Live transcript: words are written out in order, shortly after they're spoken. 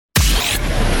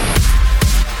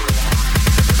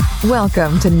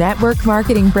Welcome to Network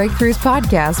Marketing Breakthroughs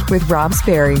Podcast with Rob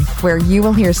Sperry, where you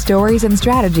will hear stories and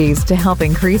strategies to help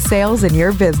increase sales in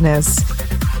your business.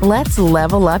 Let's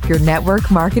level up your network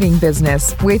marketing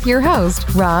business with your host,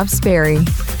 Rob Sperry.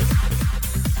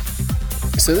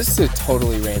 So this is a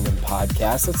totally random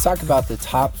podcast. Let's talk about the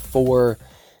top 4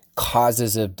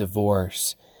 causes of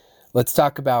divorce. Let's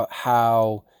talk about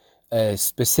how a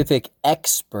specific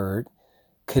expert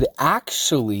could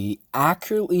actually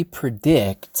accurately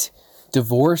predict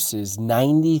divorces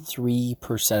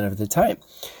 93% of the time.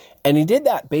 And he did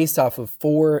that based off of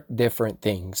 4 different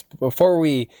things. Before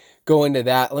we go into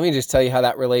that, let me just tell you how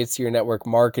that relates to your network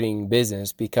marketing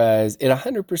business, because it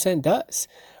 100% does.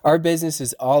 Our business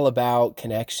is all about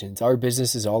connections. Our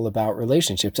business is all about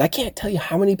relationships. I can't tell you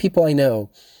how many people I know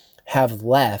have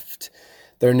left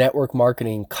their network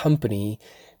marketing company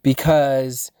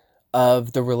because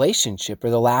of the relationship or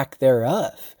the lack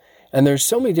thereof. And there's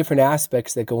so many different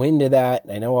aspects that go into that.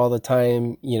 I know all the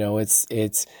time,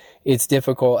 it's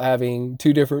difficult having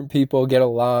 2 different people get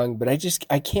along, but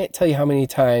I can't tell you how many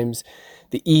times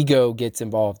the ego gets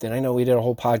involved. And I know we did a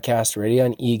whole podcast already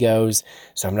on egos,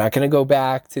 so I'm not going to go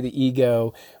back to the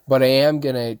ego, but I am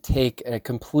going to take a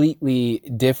completely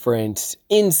different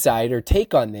insight or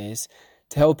take on this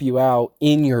to help you out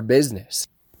in your business.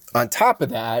 On top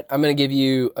of that, I'm going to give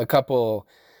you a couple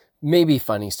maybe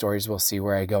funny stories. We'll see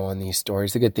where I go on these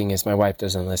stories. The good thing is my wife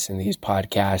doesn't listen to these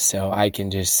podcasts, so I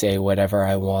can just say whatever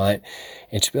I want.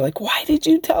 And she'll be like, "Why did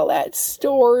you tell that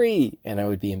story?" And I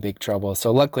would be in big trouble.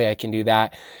 So luckily I can do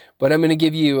that. But I'm going to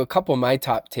give you a couple of my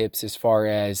top tips as far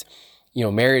as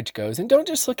marriage goes. And don't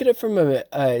just look at it from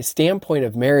a standpoint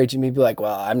of marriage and maybe like,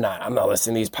 well, I'm not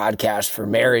listening to these podcasts for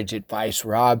marriage advice,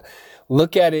 Rob.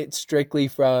 Look at it strictly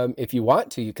from, if you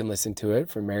want to, you can listen to it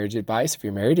for marriage advice. If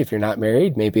you're married, if you're not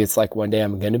married, maybe it's like one day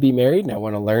I'm going to be married and I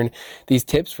want to learn these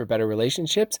tips for better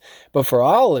relationships. But for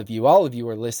all of you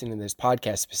are listening to this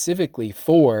podcast specifically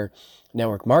for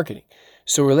network marketing.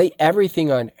 So relate everything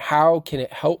on how can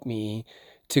it help me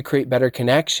to create better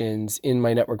connections in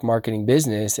my network marketing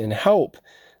business and help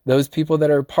those people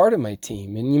that are part of my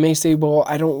team. And you may say, well,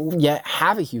 I don't yet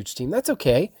have a huge team. That's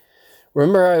okay.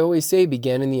 Remember, I always say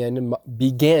begin with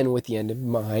the end in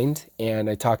mind. And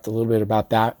I talked a little bit about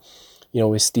that,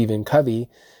 with Stephen Covey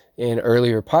in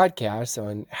earlier podcasts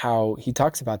on how he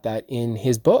talks about that in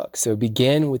his book. So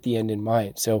begin with the end in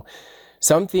mind. So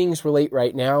some things relate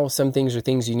right now. Some things are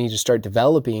things you need to start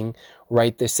developing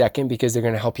right this second because they're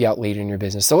going to help you out later in your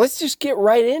business. So let's just get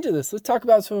right into this. Let's talk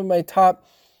about some of my top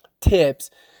tips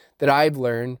that I've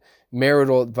learned.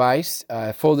 Marital advice.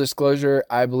 Full disclosure,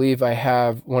 I believe I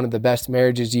have one of the best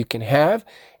marriages you can have.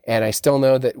 And I still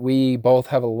know that we both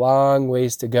have a long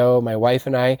ways to go, my wife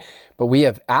and I. But we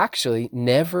have actually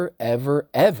never, ever,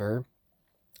 ever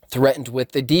threatened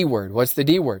with the D word. What's the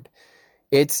D word?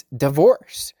 It's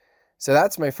divorce. So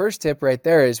that's my first tip right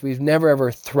there, is we've never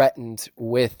ever threatened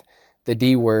with the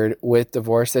D word, with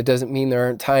divorce. That doesn't mean there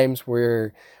aren't times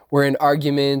where we're in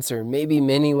arguments or maybe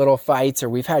many little fights, or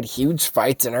we've had huge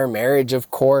fights in our marriage, of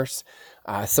course.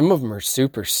 Some of them are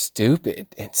super stupid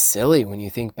and silly when you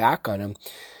think back on them.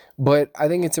 But I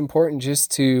think it's important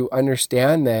just to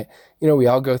understand that, we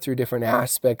all go through different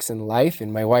aspects in life,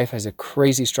 and my wife has a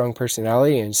crazy strong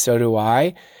personality, and so do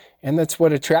I. And that's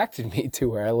what attracted me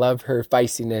to her. I love her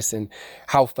feistiness and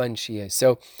how fun she is.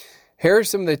 So here are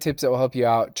some of the tips that will help you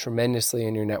out tremendously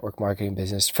in your network marketing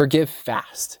business. Forgive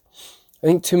fast. I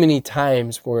think too many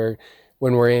times when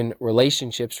we're in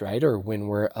relationships, right, or when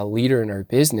we're a leader in our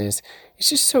business, it's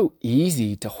just so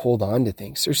easy to hold on to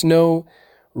things. There's no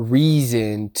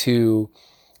reason to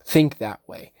think that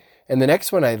way. And the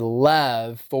next one I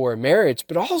love for marriage,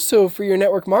 but also for your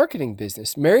network marketing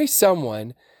business. Marry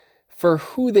someone for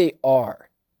who they are,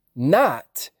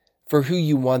 not for who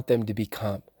you want them to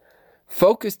become.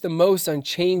 Focus the most on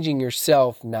changing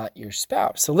yourself, not your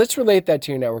spouse. So let's relate that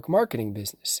to your network marketing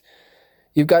business.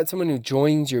 You've got someone who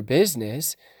joins your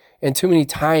business, and too many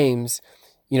times,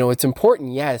 it's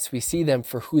important. Yes, we see them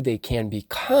for who they can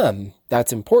become.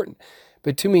 That's important.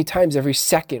 But too many times, every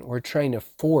second, we're trying to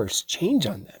force change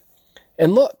on them.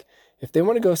 And look, if they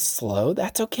want to go slow,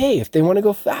 that's okay. If they want to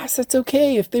go fast, that's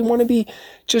okay. If they want to be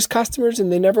just customers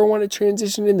and they never want to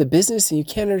transition into business and you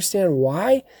can't understand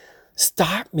why,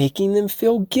 stop making them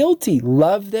feel guilty.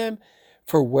 Love them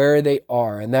for where they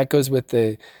are. And that goes with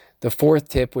the 4th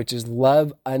tip, which is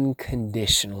love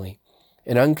unconditionally.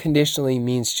 And unconditionally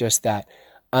means just that,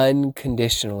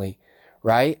 unconditionally,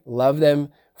 right? Love them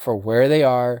for where they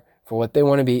are, for what they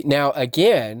want to be. Now,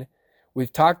 again,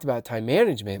 we've talked about time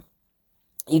management.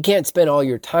 You can't spend all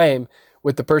your time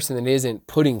with the person that isn't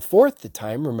putting forth the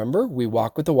time, remember, we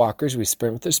walk with the walkers, we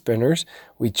sprint with the sprinters,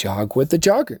 we jog with the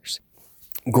joggers.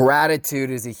 Gratitude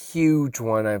is a huge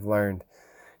one I've learned.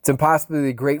 It's impossible to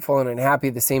be grateful and unhappy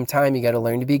at the same time. You got to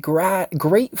learn to be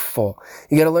grateful.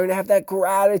 You got to learn to have that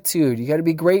gratitude. You got to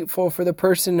be grateful for the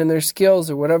person and their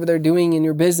skills or whatever they're doing in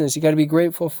your business. You got to be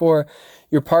grateful for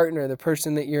your partner, the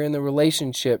person that you're in the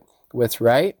relationship with,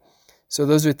 right? So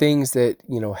those are things that,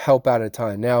 help out a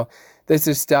ton. Now, this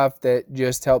is stuff that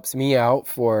just helps me out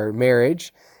for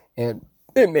marriage, and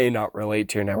it may not relate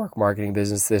to your network marketing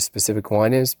business. This specific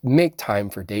one is make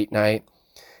time for date night.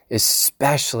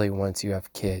 Especially once you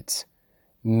have kids,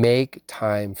 make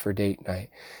time for date night.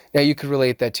 Now you could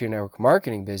relate that to your network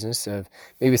marketing business of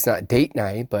maybe it's not date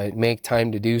night, but make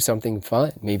time to do something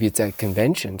fun. Maybe it's at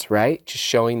conventions, right? Just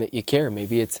showing that you care.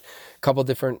 Maybe it's a couple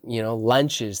different,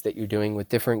 lunches that you're doing with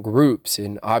different groups.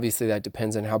 And obviously that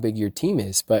depends on how big your team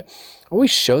is, but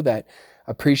always show that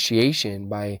appreciation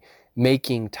by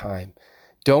making time.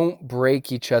 Don't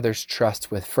break each other's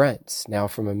trust with friends. Now,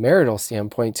 from a marital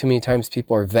standpoint, too many times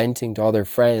people are venting to all their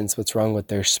friends what's wrong with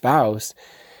their spouse.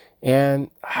 And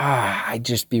I'd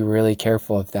just be really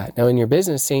careful of that. Now, in your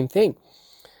business, same thing.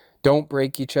 Don't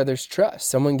break each other's trust.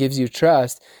 Someone gives you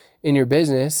trust in your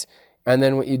business, and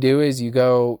then what you do is you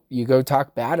go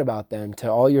talk bad about them to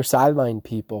all your sideline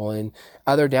people and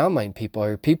other downline people,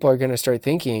 or people are going to start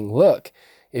thinking, look,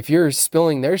 if you're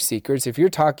spilling their secrets, if you're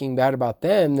talking bad about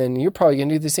them, then you're probably going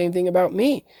to do the same thing about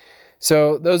me.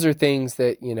 So those are things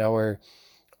that,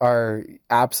 are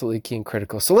absolutely key and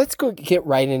critical. So let's go get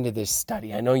right into this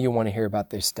study. I know you want to hear about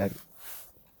this study.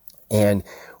 And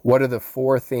what are the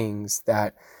 4 things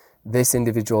that this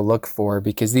individual looked for?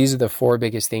 Because these are the 4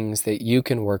 biggest things that you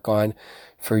can work on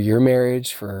for your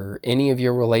marriage, for any of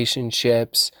your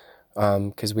relationships,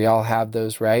 because we all have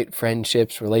those, right?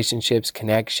 Friendships, relationships,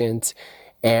 connections.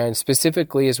 And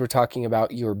specifically, as we're talking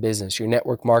about your business, your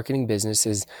network marketing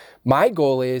business, my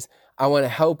goal is I want to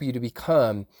help you to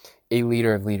become a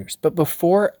leader of leaders. But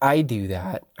before I do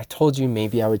that, I told you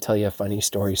maybe I would tell you a funny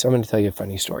story. So I'm going to tell you a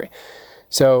funny story.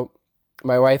 So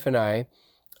my wife and I,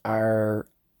 one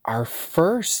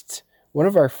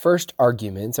of our first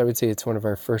arguments, I would say it's one of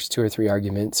our first 2 or 3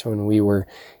 arguments when we were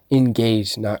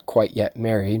engaged, not quite yet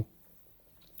married,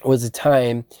 was a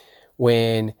time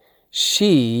when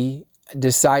she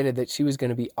decided that she was going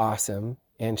to be awesome.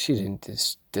 And she didn't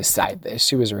just decide this.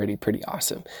 She was already pretty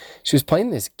awesome. She was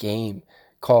playing this game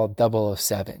called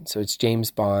 007. So it's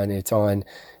James Bond. It's on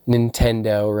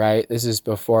Nintendo, right? This is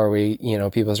before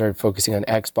people started focusing on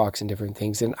Xbox and different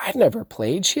things. And I'd never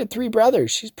played. She had 3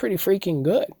 brothers. She's pretty freaking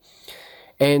good.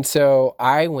 And so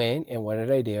I went, and what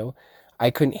did I do? I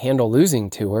couldn't handle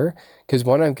losing to her because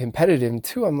 1, I'm competitive, and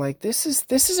 2, I'm like, this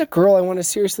is a girl I want to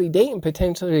seriously date and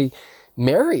potentially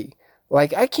marry.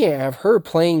 Like, I can't have her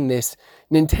playing this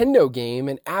Nintendo game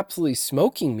and absolutely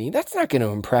smoking me. That's not going to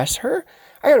impress her.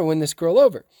 I got to win this girl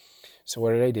over. So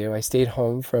what did I do? I stayed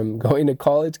home from going to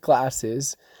college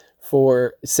classes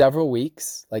for several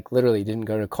weeks, like literally didn't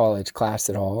go to college class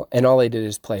at all. And all I did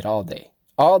is played all day,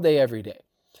 every day.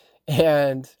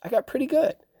 And I got pretty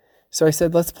good. So I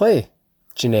said, let's play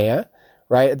Janaea,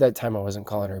 right? At that time, I wasn't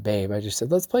calling her babe. I just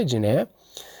said, let's play Janaea.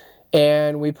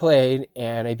 And we played,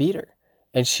 and I beat her.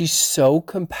 And she's so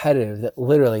competitive that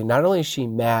literally, not only is she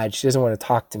mad, she doesn't want to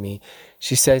talk to me.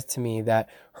 She says to me that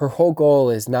her whole goal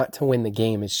is not to win the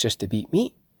game, it's just to beat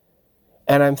me.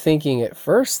 And I'm thinking at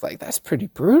first, like, that's pretty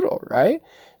brutal, right?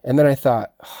 And then I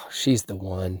thought, she's the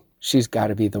one. She's got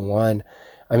to be the one.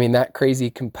 I mean, that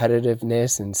crazy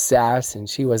competitiveness and sass, and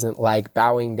she wasn't like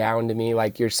bowing down to me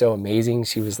like, you're so amazing.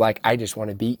 She was like, I just want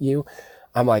to beat you.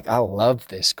 I'm like, I love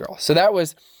this girl. So that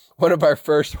was one of our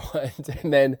first ones.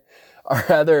 And then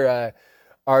our other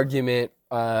argument,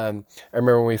 I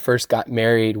remember when we first got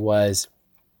married, was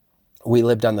we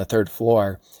lived on the 3rd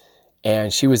floor,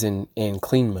 and she was in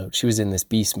clean mode. She was in this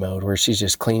beast mode where she's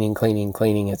just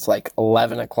cleaning. It's like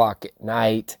 11 o'clock at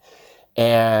night.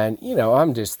 And,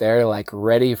 I'm just there like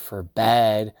ready for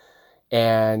bed.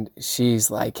 And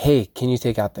she's like, hey, can you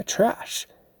take out the trash?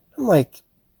 I'm like,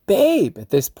 babe, at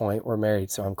this point we're married,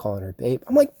 so I'm calling her babe.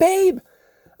 I'm like, babe,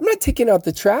 I'm not taking out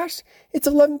the trash. It's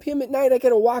 11 p.m. at night. I got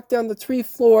to walk down the 3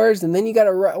 floors, and then you got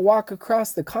to walk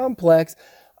across the complex.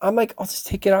 I'm like, I'll just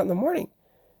take it out in the morning.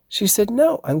 She said,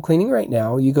 no, I'm cleaning right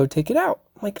now. You go take it out.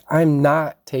 I'm like, I'm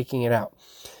not taking it out.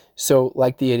 So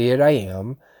like the idiot I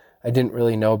am, I didn't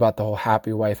really know about the whole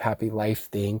happy wife, happy life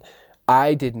thing.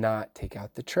 I did not take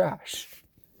out the trash.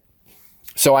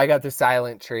 So I got the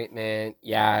silent treatment.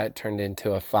 Yeah, it turned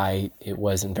into a fight. It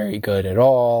wasn't very good at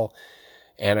all.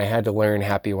 And I had to learn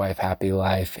happy wife, happy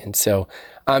life. And so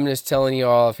I'm just telling you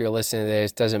all, if you're listening to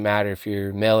this, doesn't matter if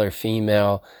you're male or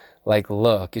female, like,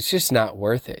 look, it's just not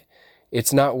worth it.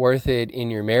 It's not worth it in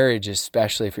your marriage,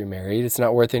 especially if you're married. It's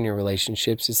not worth it in your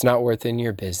relationships. It's not worth it in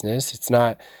your business. It's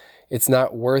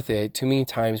not worth it. Too many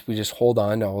times we just hold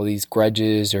on to all these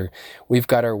grudges, or we've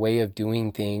got our way of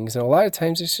doing things. And a lot of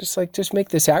times it's just like, just make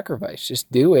the sacrifice.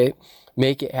 Just do it.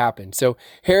 Make it happen. So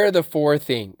here are the 4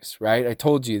 things, right? I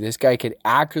told you this guy could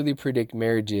accurately predict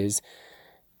marriages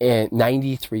and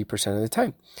 93% of the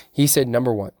time. He said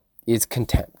number 1 is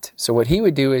contempt. So what he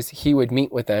would do is he would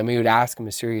meet with them. He would ask them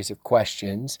a series of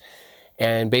questions.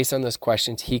 And based on those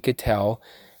questions, he could tell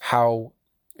how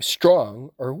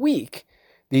strong or weak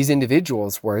these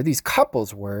individuals were, these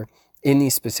couples were in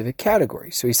these specific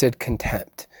categories. So he said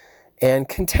contempt. And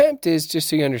contempt is, just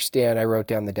so you understand, I wrote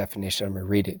down the definition. I'm going to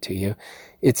read it to you.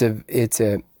 It's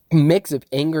a mix of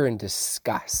anger and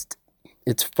disgust.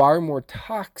 It's far more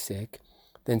toxic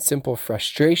than simple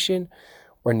frustration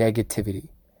or negativity.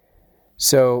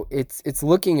 So it's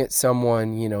looking at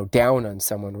someone, down on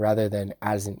someone rather than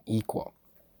as an equal.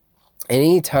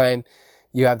 Anytime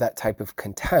you have that type of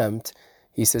contempt,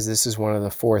 he says this is one of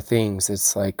the 4 things.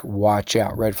 It's like, watch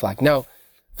out, red flag. Now,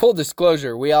 full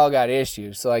disclosure, we all got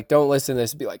issues. So don't listen to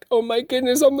this and be like, oh my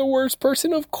goodness, I'm the worst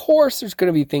person. Of course, there's going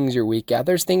to be things you're weak at.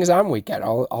 There's things I'm weak at.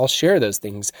 I'll share those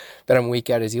things that I'm weak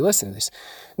at as you listen to this.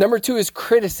 Number 2 is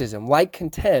criticism. Like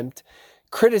contempt,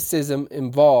 criticism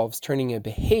involves turning a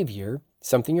behavior,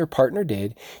 something your partner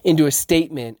did, into a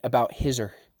statement about his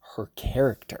or her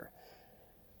character,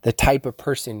 the type of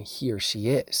person he or she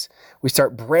is. We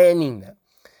start branding them.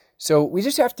 So we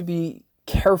just have to be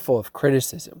careful of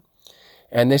criticism.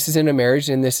 And this is in a marriage,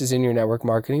 and this is in your network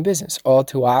marketing business. All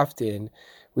too often,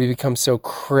 we become so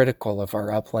critical of our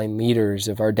upline leaders,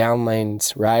 of our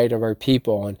downlines, right, of our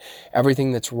people, and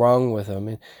everything that's wrong with them.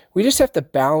 And we just have to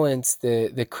balance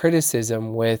the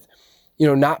criticism with,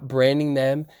 not branding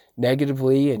them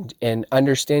negatively and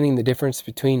understanding the difference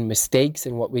between mistakes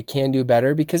and what we can do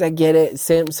better. Because I get it.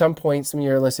 At some point, some of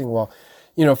you are listening, well,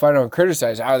 if I don't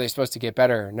criticize, how are they supposed to get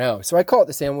better or no? So I call it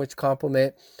the sandwich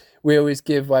compliment. We always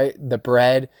give the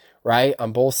bread, right,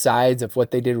 on both sides of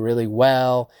what they did really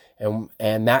well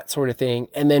and that sort of thing.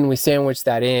 And then we sandwich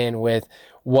that in with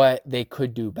what they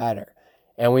could do better.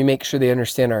 And we make sure they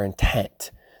understand our intent.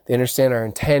 They understand our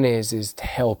intent is to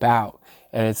help out.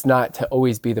 And it's not to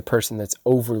always be the person that's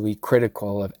overly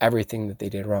critical of everything that they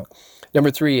did wrong. Number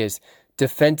 3 is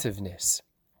defensiveness.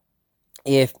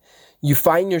 If you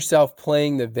find yourself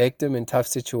playing the victim in tough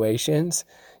situations,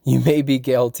 you may be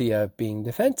guilty of being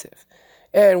defensive.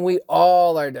 And we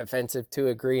all are defensive to a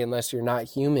degree unless you're not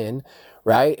human,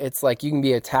 right? It's like you can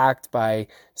be attacked by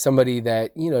somebody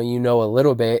that, you know a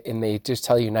little bit, and they just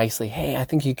tell you nicely, hey, I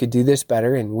think you could do this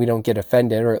better, and we don't get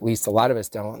offended, or at least a lot of us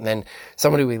don't. And then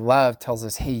somebody we love tells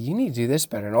us, hey, you need to do this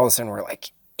better. And all of a sudden we're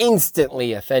like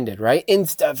instantly offended, right?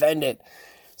 Insta-offended.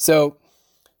 So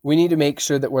we need to make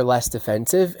sure that we're less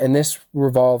defensive. And this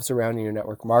revolves around your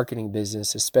network marketing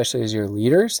business, especially as your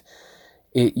leaders.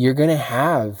 You're going to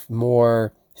have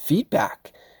more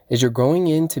feedback. As you're going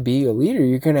in to be a leader,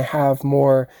 you're going to have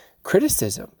more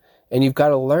criticism. And you've got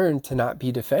to learn to not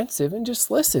be defensive and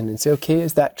just listen and say, okay,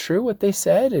 is that true what they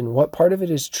said? And what part of it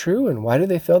is true? And why do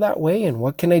they feel that way? And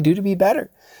what can I do to be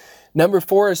better? Number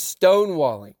 4 is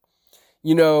stonewalling.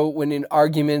 When an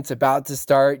argument's about to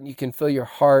start, you can feel your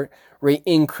heart rate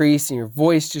increase and your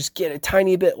voice just get a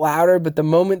tiny bit louder. But the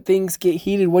moment things get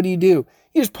heated, what do?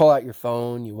 You just pull out your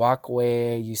phone, you walk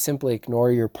away, you simply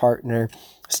ignore your partner.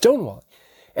 Stonewalling.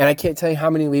 And I can't tell you how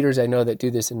many leaders I know that do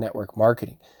this in network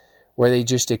marketing, where they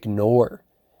just ignore,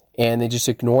 and they just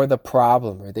ignore the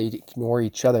problem, or they ignore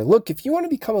each other. Look, if you want to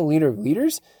become a leader of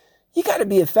leaders, you got to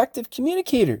be effective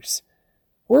communicators.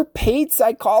 We're paid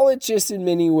psychologists in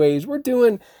many ways. We're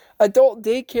doing adult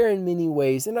daycare in many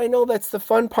ways. And I know that's the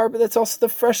fun part, but that's also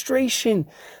the frustration.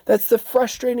 That's the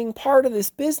frustrating part of this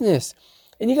business.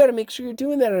 And you got to make sure you're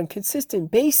doing that on a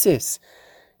consistent basis,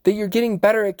 that you're getting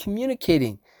better at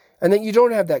communicating, and that you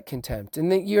don't have that contempt,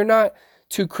 and that you're not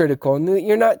too critical, and that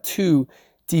you're not too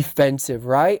defensive,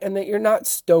 right? And that you're not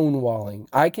stonewalling.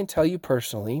 I can tell you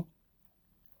personally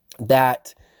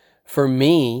that for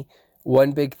me,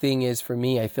 one big thing is, for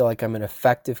me, I feel like I'm an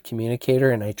effective communicator,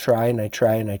 and I try and I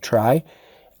try and I try.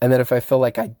 And then if I feel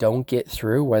like I don't get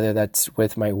through, whether that's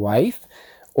with my wife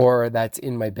or that's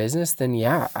in my business, then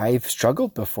yeah, I've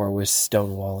struggled before with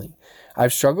stonewalling.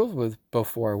 I've struggled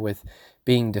before with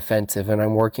being defensive, and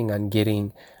I'm working on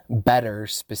getting better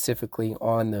specifically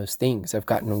on those things. I've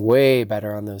gotten way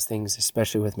better on those things,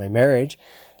 especially with my marriage,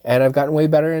 and I've gotten way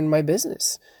better in my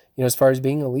business, as far as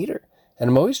being a leader. And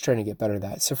I'm always trying to get better at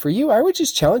that. So for you, I would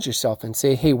just challenge yourself and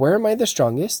say, hey, where am I the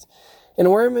strongest?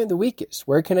 And where am I the weakest?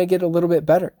 Where can I get a little bit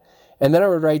better? And then I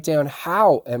would write down,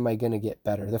 how am I going to get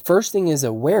better? The first thing is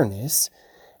awareness.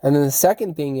 And then the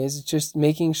second thing is just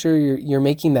making sure you're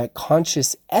making that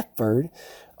conscious effort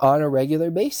on a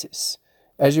regular basis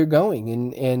as you're going,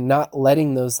 and not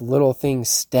letting those little things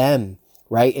stem,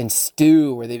 right, and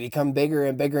stew, where they become bigger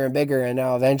and bigger and bigger. And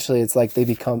now eventually it's like they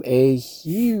become a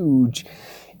huge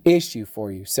issue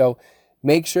for you. So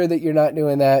make sure that you're not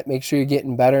doing that. Make sure you're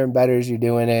getting better and better as you're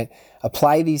doing it.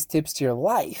 Apply these tips to your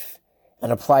life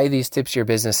and apply these tips to your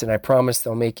business. And I promise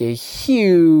they'll make a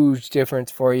huge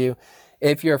difference for you.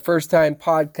 If you're a first-time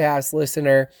podcast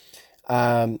listener,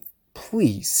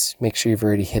 please make sure you've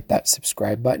already hit that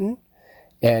subscribe button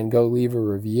and go leave a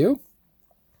review.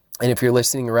 And if you're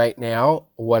listening right now,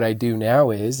 what I do now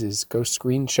is go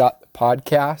screenshot the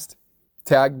podcast,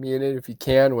 tag me in it if you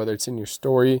can, whether it's in your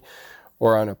story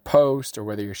or on a post, or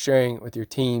whether you're sharing it with your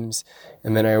teams.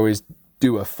 And then I always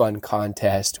do a fun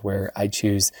contest where I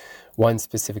choose one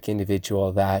specific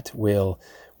individual that will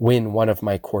win one of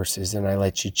my courses, and I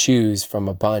let you choose from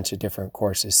a bunch of different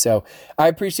courses. So I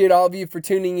appreciate all of you for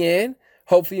tuning in.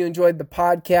 Hopefully you enjoyed the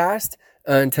podcast.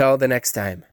 Until the next time.